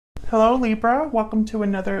Hello Libra, welcome to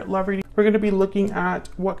another love reading. We're going to be looking at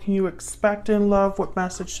what can you expect in love, what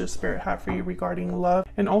message does Spirit have for you regarding love,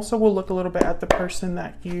 and also we'll look a little bit at the person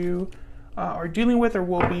that you are dealing with or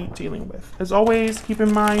will be dealing with. As always, keep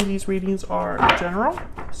in mind these readings are general,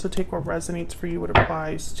 so take what resonates for you, what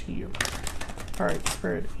applies to you. All right,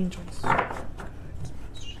 Spirit, angels.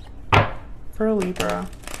 For Libra,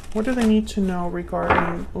 what do they need to know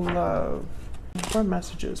regarding love? What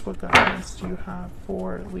messages, what guidance do you have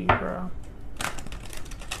for Libra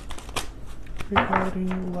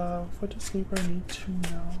regarding love? What does Libra need to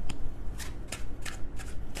know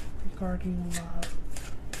regarding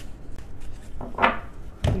love?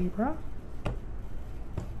 Libra.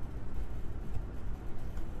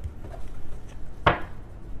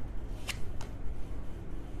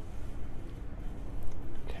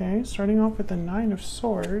 Okay, starting off with the Nine of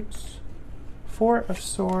Swords, Four of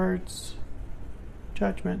Swords,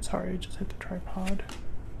 Judgment, sorry, I just hit the tripod.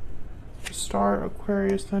 Star,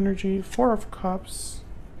 Aquarius energy, Four of Cups,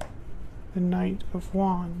 the Knight of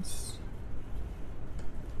Wands.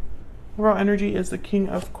 Overall energy is the King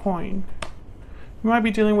of Coin. You might be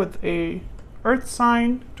dealing with a Earth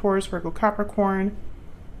sign, Taurus, Virgo, Capricorn.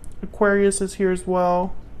 Aquarius is here as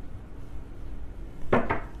well.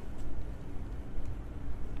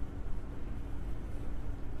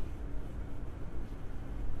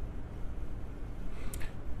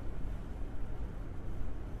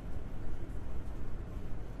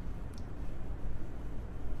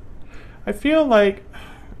 I feel like,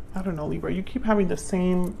 I don't know, Libra, you keep having the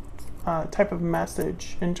same type of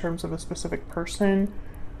message in terms of a specific person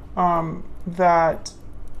that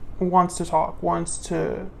wants to talk, wants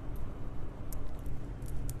to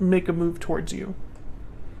make a move towards you.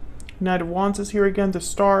 Knight of Wands is here again, the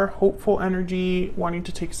Star, hopeful energy, wanting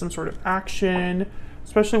to take some sort of action,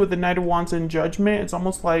 especially with the Knight of Wands in Judgment. It's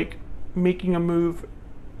almost like making a move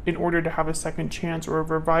in order to have a second chance or a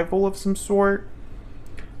revival of some sort.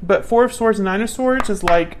 But Four of Swords and Nine of Swords is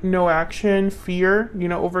like no action, fear, you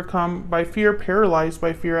know, overcome by fear, paralyzed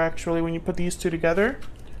by fear, actually, when you put these two together.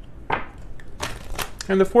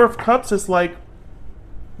 And the Four of Cups is like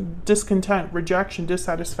discontent, rejection,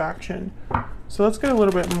 dissatisfaction. So let's get a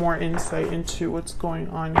little bit more insight into what's going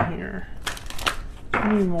on here.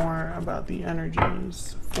 Tell me more about the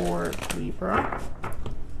energies for Libra.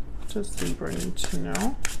 What does Libra need to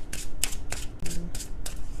know?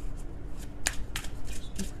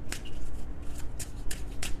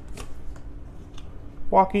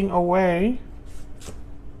 Walking away,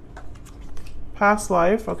 past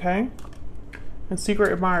life, okay, and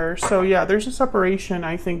secret admirer. So yeah, there's a separation,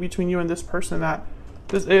 I think, between you and this person that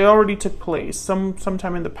it already took place.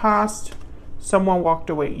 Sometime in the past, someone walked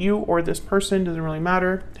away. You or this person, doesn't really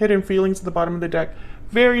matter. Hidden feelings at the bottom of the deck.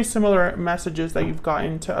 Very similar messages that you've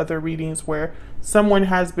gotten to other readings where someone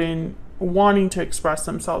has been wanting to express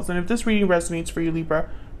themselves. And if this reading resonates for you, Libra,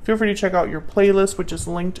 feel free to check out your playlist, which is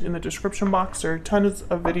linked in the description box. There are tons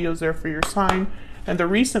of videos there for your sign. And the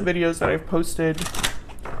recent videos that I've posted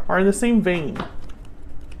are in the same vein.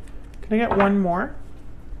 Can I get one more?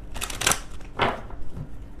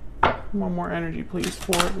 One more energy, please,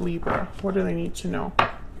 for Libra. What do they need to know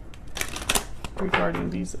regarding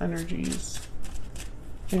these energies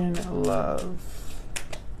in love?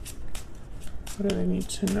 What do they need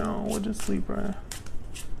to know? What does Libra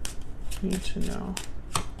need to know?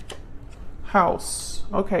 House.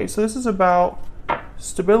 Okay, so this is about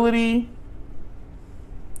stability,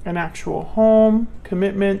 an actual home,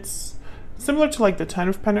 commitments, similar to like the Ten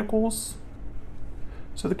of Pentacles.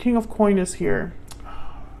 So the King of Coin is here.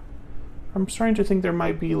 I'm starting to think there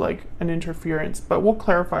might be like an interference, but we'll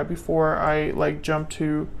clarify before I like jump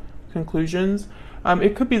to conclusions.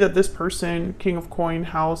 It could be that this person, King of Coin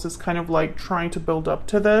house, is kind of like trying to build up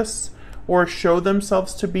to this or show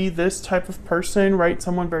themselves to be this type of person, right?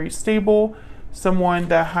 Someone very stable, someone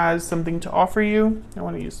that has something to offer you. I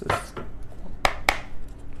want to use this.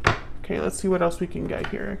 Okay, let's see what else we can get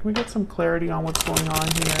here. Can we get some clarity on what's going on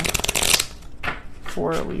here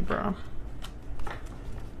for Libra?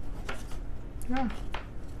 Yeah.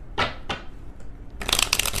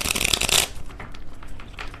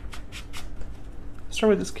 Start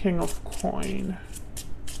with this King of Coin.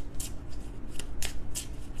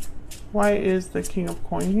 Why is the King of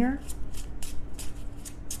Coin here?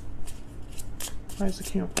 Why is the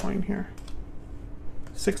King of Coin here?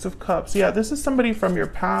 Six of Cups. Yeah, this is somebody from your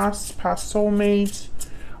past soulmate.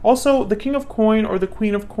 Also, the King of Coin or the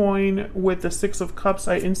Queen of Coin with the Six of Cups,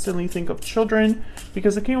 I instantly think of children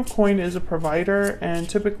because the King of Coin is a provider and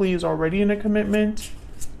typically is already in a commitment.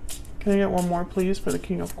 Can I get one more, please, for the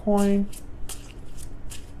King of Coin?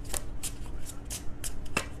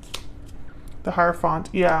 The Hierophant.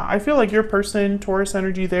 Yeah, I feel like your person, Taurus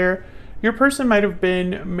energy there, your person might have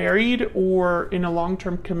been married or in a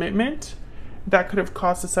long-term commitment that could have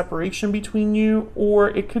caused a separation between you, or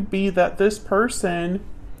it could be that this person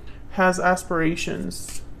has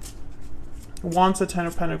aspirations, wants a Ten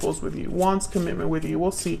of Pentacles with you, wants commitment with you.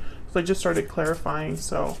 We'll see. So I just started clarifying.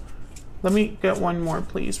 So let me get one more,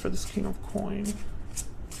 please, for this King of Coin.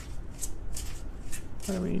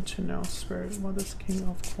 What do we need to know, Spirit, about this King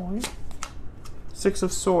of Coin? Six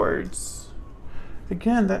of Swords.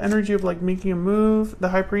 Again, that energy of like making a move. The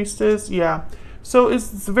High Priestess. Yeah. So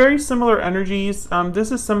it's very similar energies.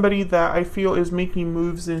 This is somebody that I feel is making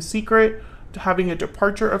moves in secret, having a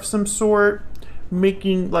departure of some sort,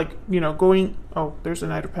 making like, you know, going, oh, there's a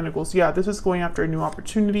Knight of Pentacles. Yeah, this is going after a new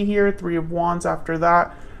opportunity here. Three of Wands after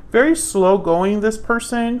that. Very slow going, this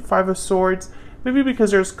person. Five of Swords. Maybe because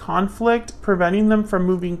there's conflict preventing them from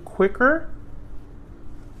moving quicker.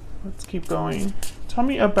 Let's keep going. Tell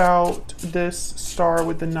me about this star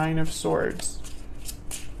with the Nine of Swords.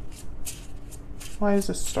 Why is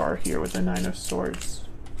a star here with the Nine of Swords?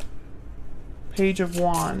 Page of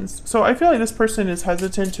Wands. So I feel like this person is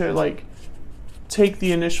hesitant to like take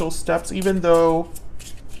the initial steps, even though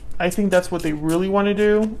I think that's what they really want to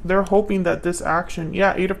do. They're hoping that this action,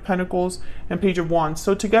 yeah, Eight of Pentacles and Page of Wands.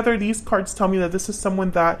 So together, these cards tell me that this is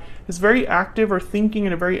someone that is very active or thinking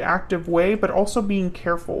in a very active way, but also being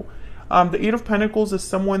careful. The Eight of Pentacles is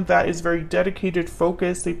someone that is very dedicated,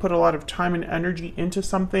 focused. They put a lot of time and energy into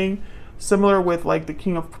something. Similar with like the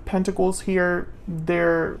King of Pentacles here,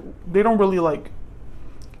 they don't really like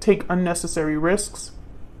take unnecessary risks.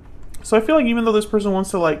 So I feel like even though this person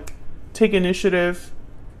wants to like take initiative,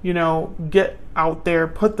 you know, get out there,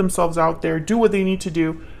 put themselves out there, do what they need to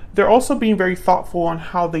do, they're also being very thoughtful on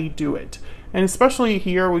how they do it. And especially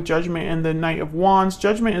here with Judgment and the Knight of Wands,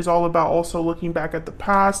 Judgment is all about also looking back at the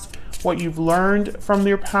past, what you've learned from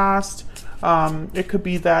your past. It could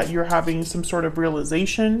be that you're having some sort of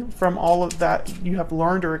realization from all of that you have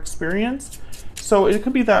learned or experienced. So it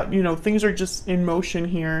could be that, you know, things are just in motion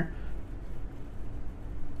here,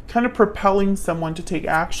 kind of propelling someone to take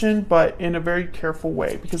action, but in a very careful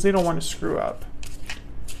way because they don't want to screw up.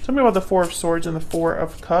 Tell me about the Four of Swords and the Four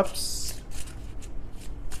of Cups.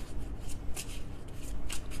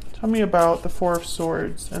 Tell me about the Four of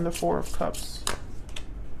Swords and the Four of Cups.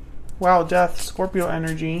 Wow, Death, Scorpio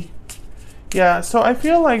energy. Yeah, so I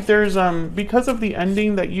feel like there's, because of the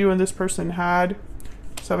ending that you and this person had,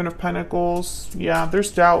 Seven of Pentacles, yeah,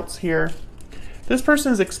 there's doubts here. This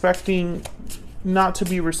person is expecting not to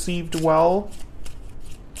be received well.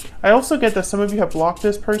 I also get that some of you have blocked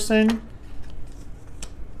this person.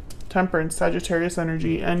 Temperance, Sagittarius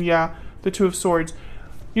energy, and yeah, the Two of Swords.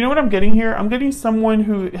 You know what I'm getting here? I'm getting someone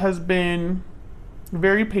who has been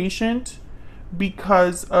very patient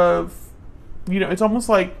because of, you know, it's almost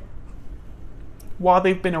like while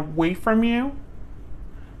they've been away from you,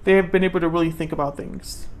 they have been able to really think about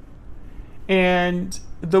things. And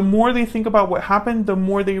the more they think about what happened, the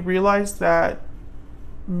more they realize that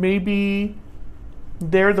maybe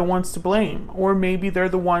they're the ones to blame, or maybe they're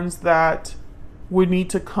the ones that would need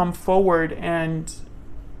to come forward and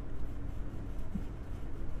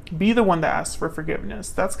be the one that asks for forgiveness.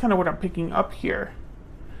 That's kind of what I'm picking up here.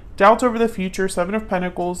 Doubt over the future, Seven of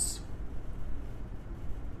Pentacles.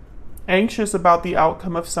 Anxious about the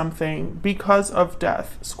outcome of something because of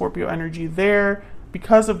death, Scorpio energy there,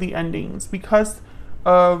 because of the endings, because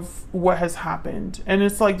of what has happened. And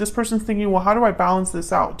it's like this person's thinking, well, how do I balance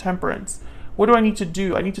this out? Temperance. What do I need to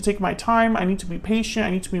do? I need to take my time. I need to be patient. I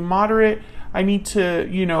need to be moderate. I need to,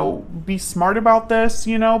 you know, be smart about this,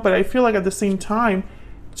 you know, but I feel like at the same time,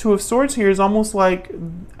 Two of Swords here is almost like,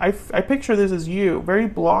 I picture this as you, very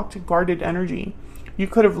blocked, guarded energy. You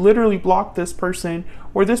could have literally blocked this person,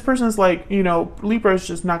 or this person's like, you know, Libra is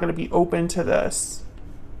just not going to be open to this.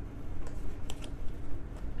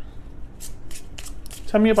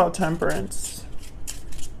 Tell me about Temperance.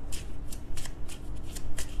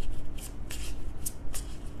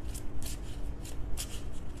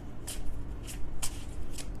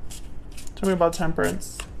 Tell me about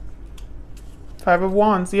Temperance. Five of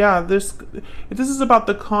Wands. Yeah, this is about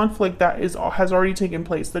the conflict that has already taken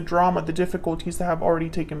place, the drama, the difficulties that have already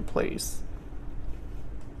taken place.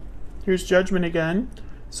 Here's Judgment again.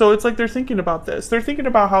 So it's like they're thinking about this. They're thinking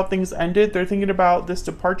about how things ended. They're thinking about this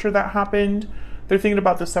departure that happened. They're thinking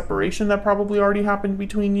about the separation that probably already happened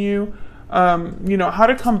between you. You know, how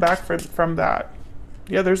to come back from that.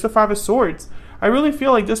 Yeah, there's the Five of Swords. I really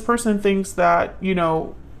feel like this person thinks that, you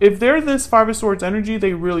know, if they're this Five of Swords energy,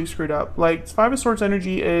 they really screwed up. Like, Five of Swords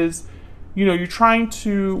energy is, you know, you're trying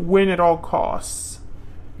to win at all costs.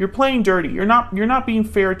 You're playing dirty. You're not being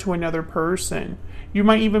fair to another person. You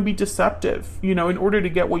might even be deceptive, you know, in order to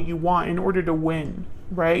get what you want, in order to win,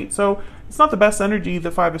 right? So it's not the best energy, the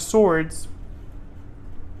Five of Swords.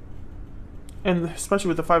 And especially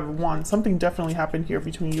with the Five of Wands, something definitely happened here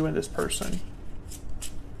between you and this person.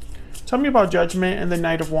 Tell me about Judgment and the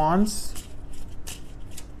Knight of Wands.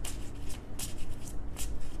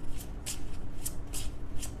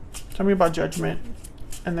 Tell me about Judgment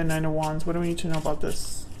and the Nine of Wands. What do we need to know about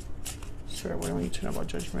this? Sir, what do we need to know about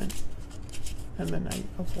Judgment and the Knight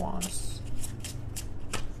of Wands?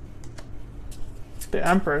 The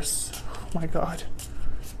Empress. Oh my God.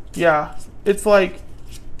 Yeah, it's like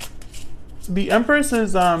the Empress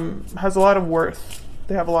is has a lot of worth.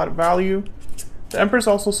 They have a lot of value. The Empress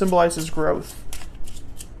also symbolizes growth.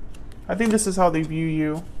 I think this is how they view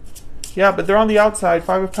you. Yeah, but they're on the outside.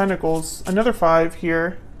 Five of Pentacles. Another five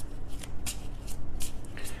here.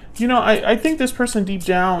 You know, I think this person deep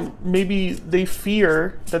down, maybe they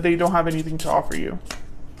fear that they don't have anything to offer you.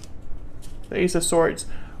 The Ace of Swords.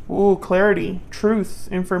 Ooh, clarity, truth,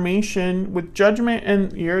 information with Judgment,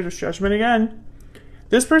 and here there's Judgment again.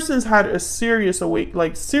 This person's had a serious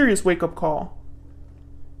serious wake-up call.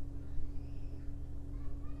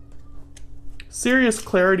 Serious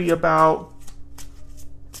clarity about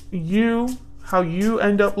you, how you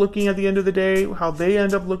end up looking at the end of the day, how they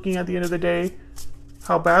end up looking at the end of the day.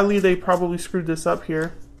 How badly they probably screwed this up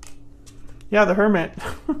here. Yeah, the Hermit.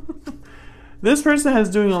 This person is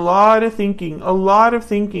doing a lot of thinking, a lot of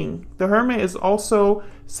thinking. The Hermit is also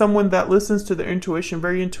someone that listens to their intuition,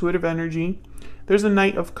 very intuitive energy. There's a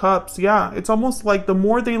Knight of Cups. Yeah, it's almost like the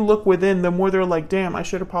more they look within, the more they're like, damn, I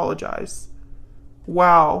should apologize.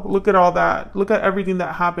 Wow, look at all that. Look at everything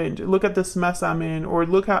that happened. Look at this mess I'm in, or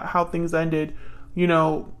look at how things ended. You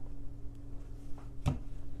know,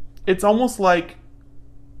 it's almost like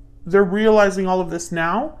they're realizing all of this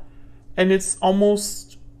now, and it's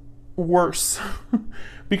almost worse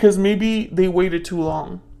because maybe they waited too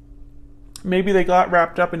long. Maybe they got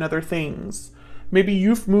wrapped up in other things. Maybe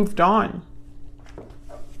you've moved on.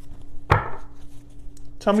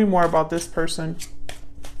 Tell me more about this person.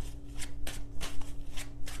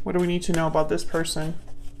 What do we need to know about this person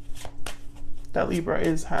that Libra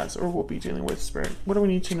has, or will be dealing with, Spirit? What do we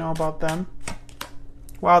need to know about them?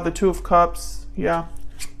 Wow, the Two of Cups. Yeah.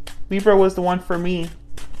 Libra was the one for me.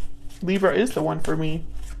 Libra is the one for me.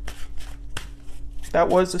 That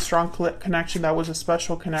was a strong connection. That was a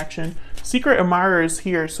special connection. Secret admirer is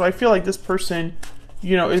here. So I feel like this person,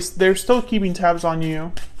 you know, they're still keeping tabs on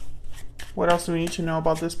you. What else do we need to know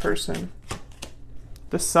about this person?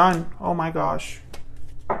 The Sun. Oh my gosh.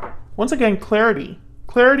 Once again, clarity.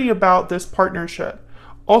 Clarity about this partnership.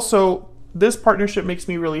 Also, this partnership makes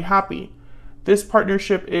me really happy. This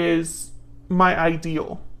partnership is my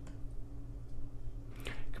ideal.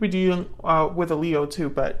 Be dealing with a Leo too,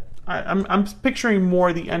 but I'm picturing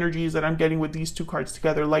more the energies that I'm getting with these two cards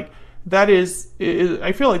together. Like that is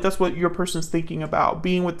I feel like that's what your person's thinking about,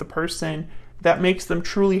 being with the person that makes them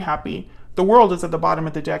truly happy. The World is at the bottom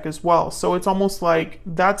of the deck as well, so it's almost like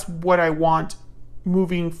that's what I want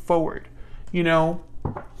moving forward. You know,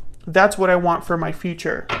 that's what I want for my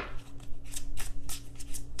future.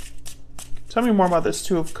 Tell me more about this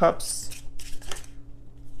Two of Cups.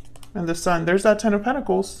 And the Sun. There's that Ten of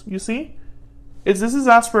Pentacles. You see? This is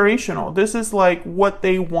aspirational. This is like what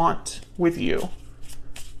they want with you.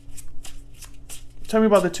 Tell me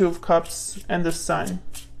about the Two of Cups and the Sun.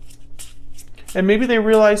 And maybe they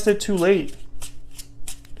realized it too late.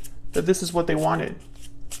 That this is what they wanted.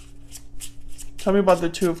 Tell me about the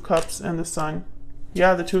Two of Cups and the Sun.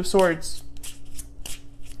 Yeah, the Two of Swords.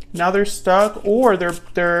 Now they're stuck, or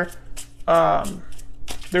there's a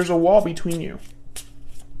wall between you.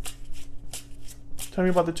 Tell me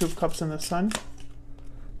about the Two of Cups and the Sun.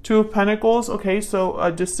 Two of Pentacles. Okay, so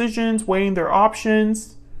decisions, weighing their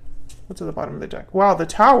options. What's at the bottom of the deck? Wow, the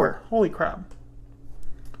Tower. Holy crap.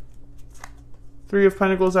 Three of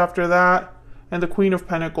Pentacles after that. And the Queen of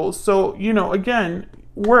Pentacles. So, you know, again,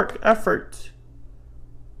 work, effort.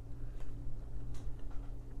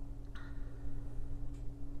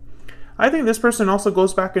 I think this person also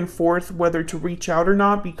goes back and forth whether to reach out or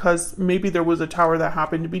not, because maybe there was a tower that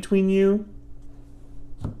happened between you.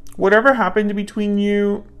 Whatever happened between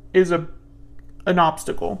you is an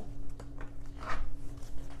obstacle.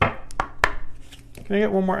 Can I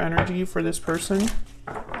get one more energy for this person?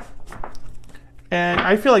 And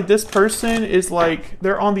I feel like this person is like,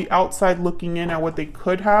 they're on the outside looking in at what they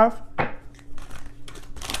could have.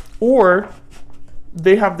 Or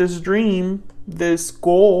they have this dream, this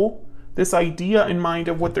goal, this idea in mind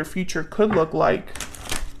of what their future could look like.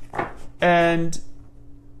 And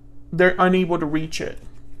they're unable to reach it.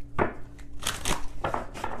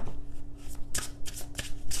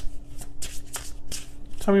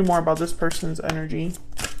 Tell me more about this person's energy.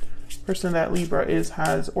 Person that Libra is,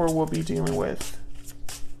 has, or will be dealing with.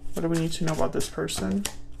 What do we need to know about this person?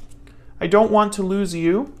 I don't want to lose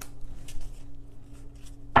you.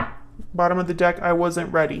 Bottom of the deck, I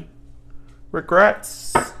wasn't ready.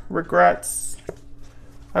 Regrets, regrets.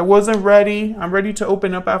 I wasn't ready. I'm ready to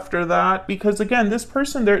open up after that. Because again, this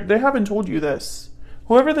person, they haven't told you this.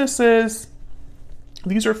 Whoever this is,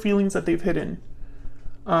 these are feelings that they've hidden.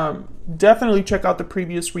 Definitely check out the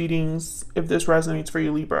previous readings if this resonates for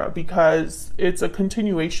you, Libra, because it's a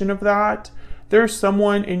continuation of that. There's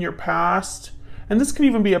someone in your past, and this could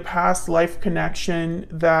even be a past life connection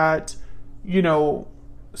that, you know,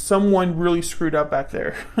 someone really screwed up back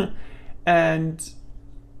there. And,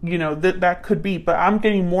 you know, that could be, but I'm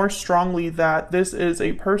getting more strongly that this is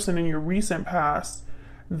a person in your recent past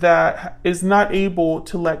that is not able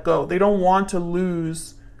to let go. They don't want to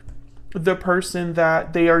lose the person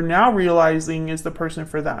that they are now realizing is the person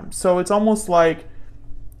for them. So it's almost like,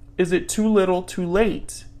 is it too little, too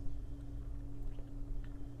late?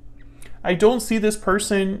 I don't see this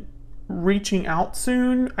person reaching out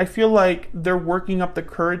soon. I feel like they're working up the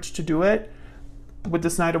courage to do it with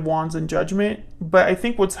this Knight of Wands and Judgment. But I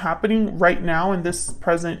think what's happening right now in this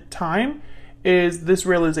present time is this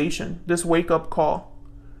realization, this wake-up call.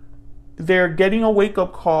 They're getting a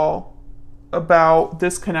wake-up call about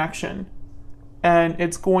this connection, and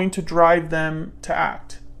it's going to drive them to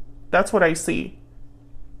act. That's what I see.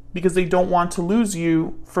 Because they don't want to lose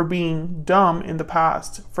you for being dumb in the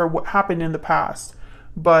past, for what happened in the past.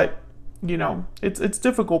 But, you know, it's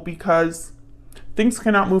difficult because things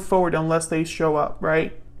cannot move forward unless they show up,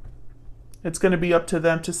 right? It's going to be up to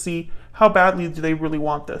them to see how badly do they really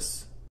want this.